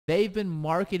They've been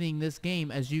marketing this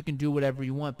game as you can do whatever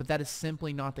you want, but that is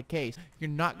simply not the case. You're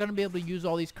not going to be able to use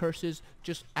all these curses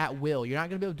just at will. You're not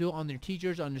going to be able to do it on your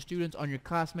teachers, on your students, on your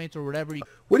classmates, or whatever.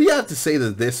 What do you have to say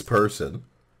to this person?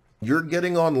 You're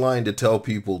getting online to tell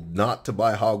people not to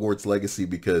buy Hogwarts Legacy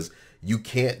because you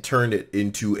can't turn it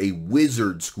into a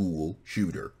wizard school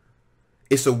shooter.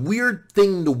 It's a weird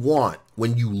thing to want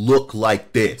when you look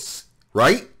like this,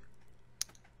 right?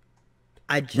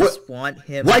 I just want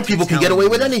him. White people can get away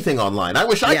with anything online. I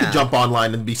wish I could jump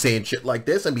online and be saying shit like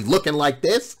this and be looking like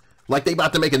this. Like they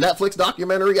about to make a Netflix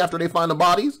documentary after they find the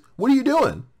bodies. What are you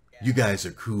doing? You guys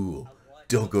are cool.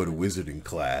 Don't go to wizarding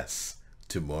class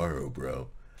tomorrow, bro.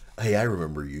 Hey, I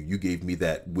remember you. You gave me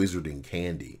that wizarding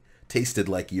candy. Tasted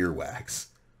like earwax.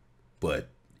 But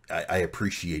I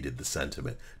appreciated the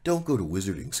sentiment. Don't go to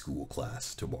wizarding school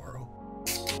class tomorrow.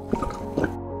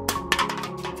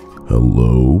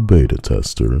 Hello, beta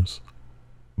testers.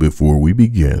 Before we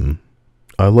begin,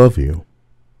 I love you.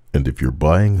 And if you're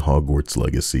buying Hogwarts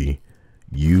Legacy,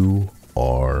 you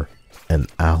are an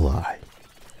ally.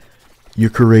 You're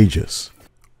courageous,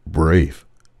 brave,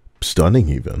 stunning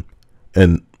even.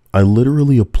 And I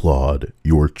literally applaud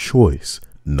your choice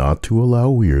not to allow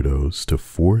weirdos to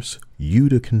force you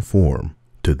to conform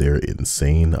to their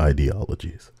insane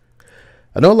ideologies.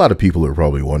 I know a lot of people are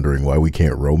probably wondering why we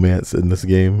can't romance in this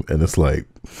game, and it's like,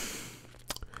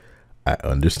 I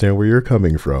understand where you're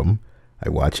coming from. I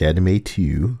watch anime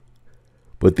too,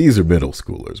 but these are middle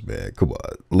schoolers, man. Come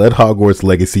on, let Hogwarts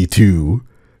Legacy 2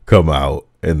 come out,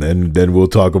 and then we'll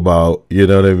talk about, you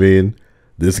know what I mean?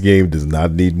 This game does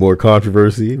not need more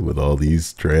controversy with all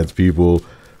these trans people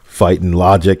fighting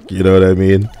logic, you know what I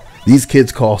mean? These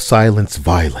kids call silence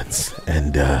violence,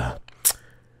 and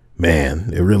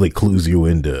man, it really clues you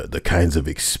into the kinds of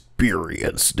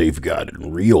experience they've got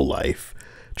in real life,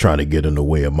 trying to get in the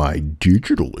way of my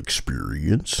digital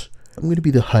experience. I'm going to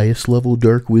be the highest level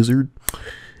dark wizard,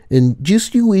 and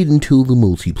just you wait until the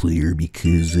multiplayer,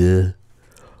 because,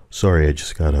 sorry, I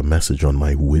just got a message on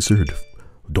my wizard.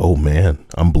 Oh man,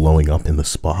 I'm blowing up in the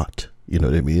spot. You know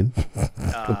what I mean?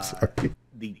 I'm sorry.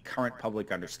 The current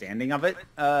public understanding of it,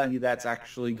 that's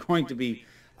actually going to be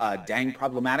dang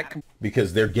problematic.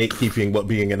 Because they're gatekeeping what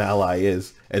being an ally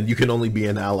is, and you can only be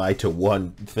an ally to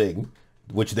one thing,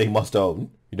 which they must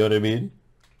own. You know what I mean?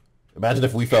 Imagine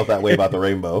if we felt that way about the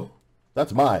rainbow.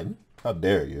 That's mine. How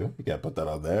dare you? You can't put that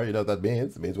on there. You know what that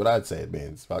means? It means what I'd say it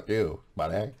means. Fuck you,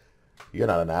 buddy. You're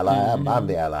not an ally. I'm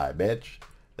the ally, bitch.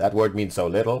 That word means so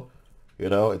little. You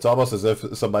know, it's almost as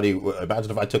if somebody,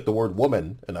 imagine if I took the word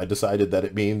woman and I decided that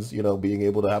it means, you know, being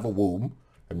able to have a womb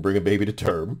and bring a baby to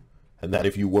term. And that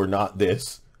if you were not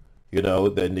this, you know,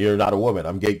 then you're not a woman.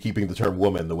 I'm gatekeeping the term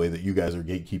woman the way that you guys are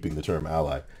gatekeeping the term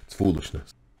ally. It's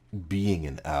foolishness. Being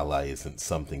an ally isn't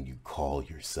something you call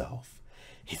yourself.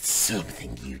 It's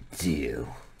something you do.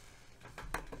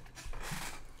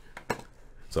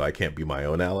 So I can't be my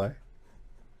own ally?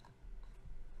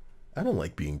 I don't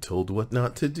like being told what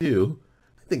not to do.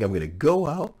 I think I'm going to go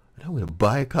out and I'm going to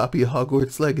buy a copy of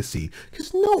Hogwarts Legacy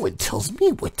because no one tells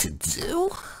me what to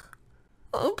do.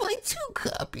 I'll buy 2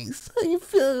 copies.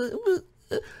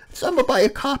 So I'm going to buy a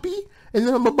copy and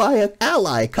then I'm going to buy an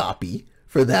ally copy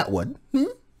for that one.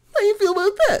 How you feel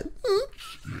about that?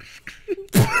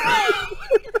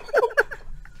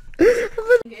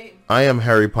 I am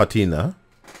Harry Pottina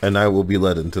and I will be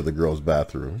led into the girls'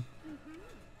 bathroom.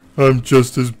 I'm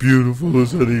just as beautiful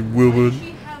as any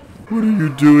woman. What are you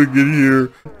doing in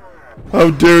here? How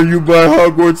dare you buy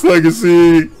Hogwarts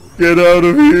Legacy? Get out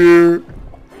of here.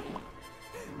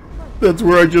 That's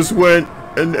where I just went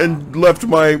and left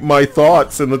my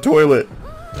thoughts in the toilet.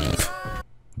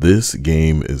 This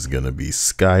game is gonna be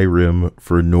Skyrim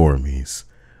for normies,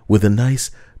 with a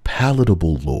nice,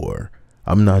 palatable lore.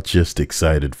 I'm not just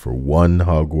excited for one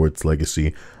Hogwarts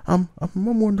Legacy. I'm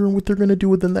wondering what they're gonna do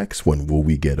with the next one. Will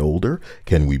we get older?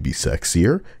 Can we be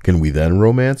sexier? Can we then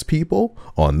romance people?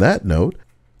 On that note,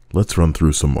 let's run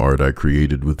through some art I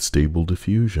created with Stable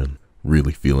Diffusion.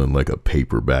 Really feeling like a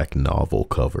paperback novel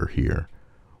cover here.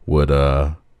 What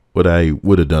I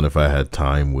would have done if I had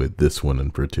time with this one in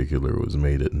particular was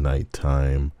made at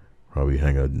nighttime. Probably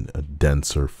hang a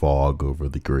denser fog over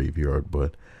the graveyard,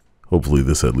 but hopefully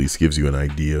this at least gives you an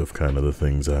idea of kind of the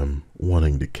things I'm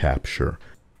wanting to capture.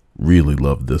 Really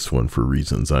love this one for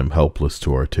reasons I'm helpless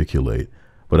to articulate,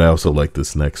 but I also like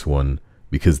this next one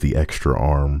because the extra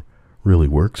arm really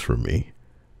works for me.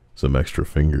 Some extra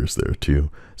fingers there too.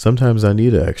 Sometimes I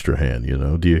need an extra hand, you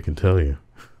know, Dia can tell you.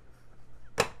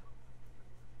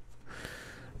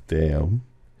 Damn.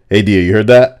 Hey Dia, you heard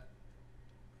that?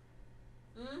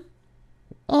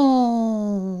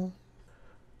 Oh.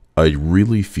 I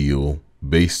really feel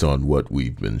based on what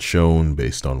we've been shown,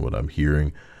 based on what I'm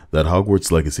hearing, that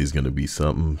Hogwarts Legacy is going to be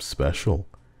something special.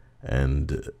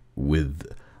 And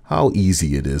with how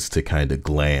easy it is to kind of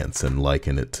glance and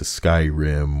liken it to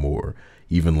Skyrim or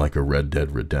even like a Red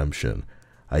Dead Redemption,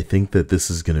 I think that this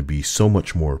is going to be so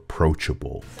much more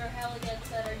approachable. Sir Halligan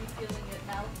said, are you feeling it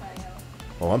now, Kyle?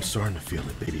 Oh, I'm starting to feel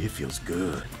it, baby. It feels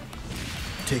good.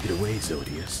 Take it away,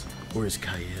 Zodius. Where's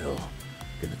Kyle?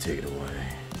 Gonna take it away.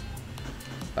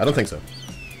 I don't think so.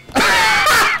 Get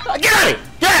out of here!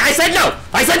 Yeah, I said no!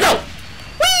 I said no!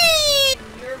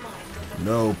 Whee!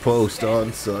 No post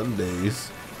on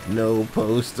Sundays. No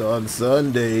post on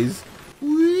Sundays.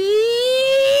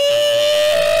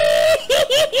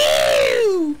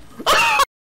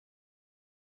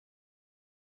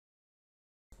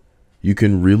 You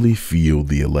can really feel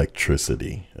the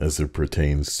electricity as it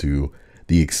pertains to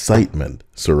the excitement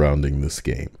surrounding this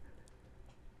game.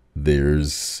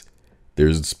 There's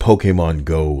Pokemon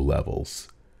Go levels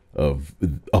of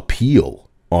appeal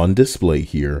on display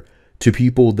here to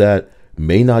people that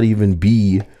may not even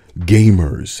be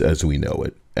gamers as we know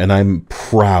it. And I'm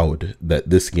proud that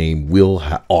this game will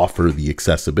offer the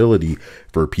accessibility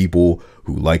for people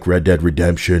who like Red Dead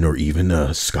Redemption or even a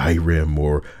Skyrim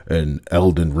or an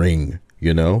Elden Ring,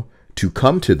 you know, to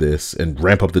come to this and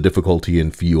ramp up the difficulty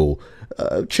and feel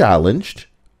challenged,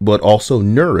 but also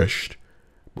nourished.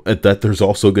 That there's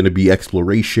also going to be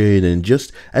exploration and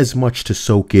just as much to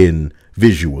soak in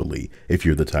visually if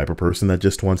you're the type of person that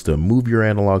just wants to move your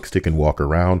analog stick and walk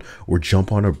around or jump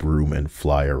on a broom and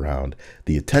fly around.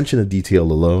 The attention to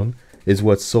detail alone is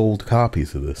what sold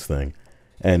copies of this thing.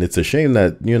 And it's a shame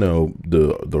that, you know,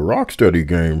 the Rocksteady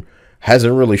game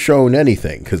hasn't really shown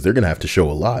anything, because they're going to have to show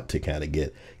a lot to kind of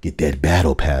get that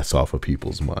battle pass off of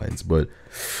people's minds. But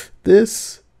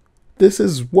this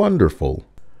is wonderful.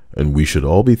 And we should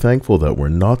all be thankful that we're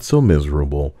not so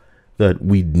miserable that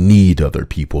we need other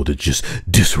people to just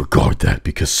disregard that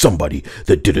because somebody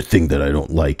that did a thing that I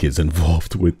don't like is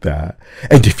involved with that.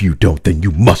 And if you don't, then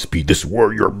you must be this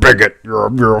war. You're a bigot. You're a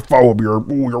phobe. You're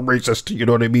racist. You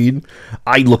know what I mean?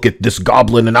 I look at this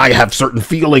goblin and I have certain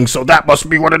feelings, so that must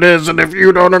be what it is. And if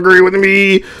you don't agree with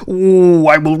me,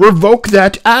 I will revoke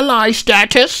that ally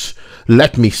status.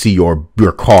 Let me see your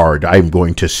card. I'm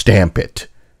going to stamp it.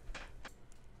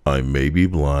 I may be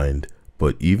blind,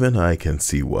 but even I can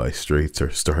see why straights are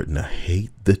starting to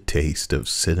hate the taste of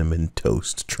cinnamon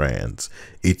toast trans.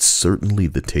 It's certainly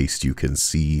the taste you can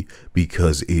see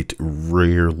because it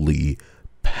rarely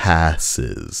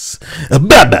passes.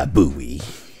 Baba booey.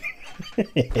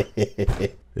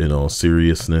 In all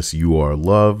seriousness, you are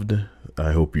loved.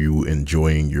 I hope you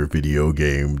enjoying your video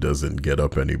game doesn't get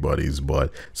up anybody's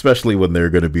butt, especially when they're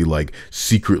going to be like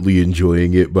secretly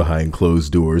enjoying it behind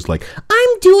closed doors. Like,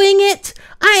 I'm doing it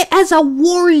as a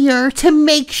warrior to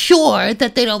make sure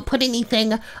that they don't put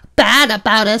anything bad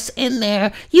about us in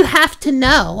there. You have to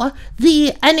know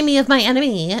the enemy of my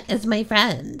enemy is my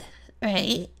friend,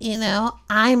 right? You know,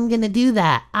 I'm going to do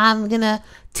that. I'm going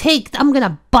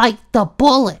to bite the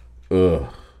bullet.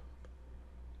 Ugh.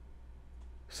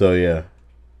 So yeah,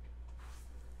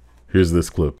 here's this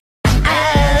clip.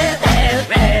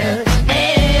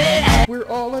 We're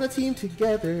all on a team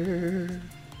together,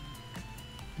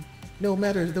 no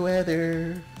matter the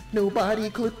weather. Nobody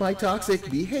clip my toxic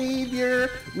behavior.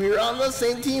 We're on the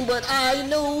same team, but I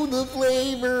know the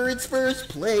flavor. It's first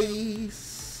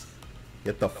place.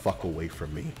 Get the fuck away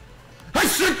from me. I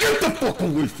said get the fuck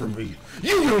away from me.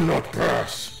 You will not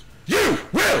pass. You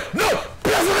will not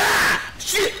pass.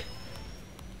 Shit.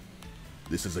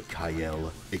 This is a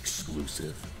Kyle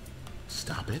exclusive.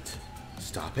 Stop it.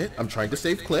 Stop it. I'm trying to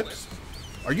save clips.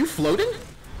 Are you floating?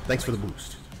 Thanks for the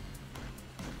boost.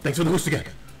 Thanks for the boost again.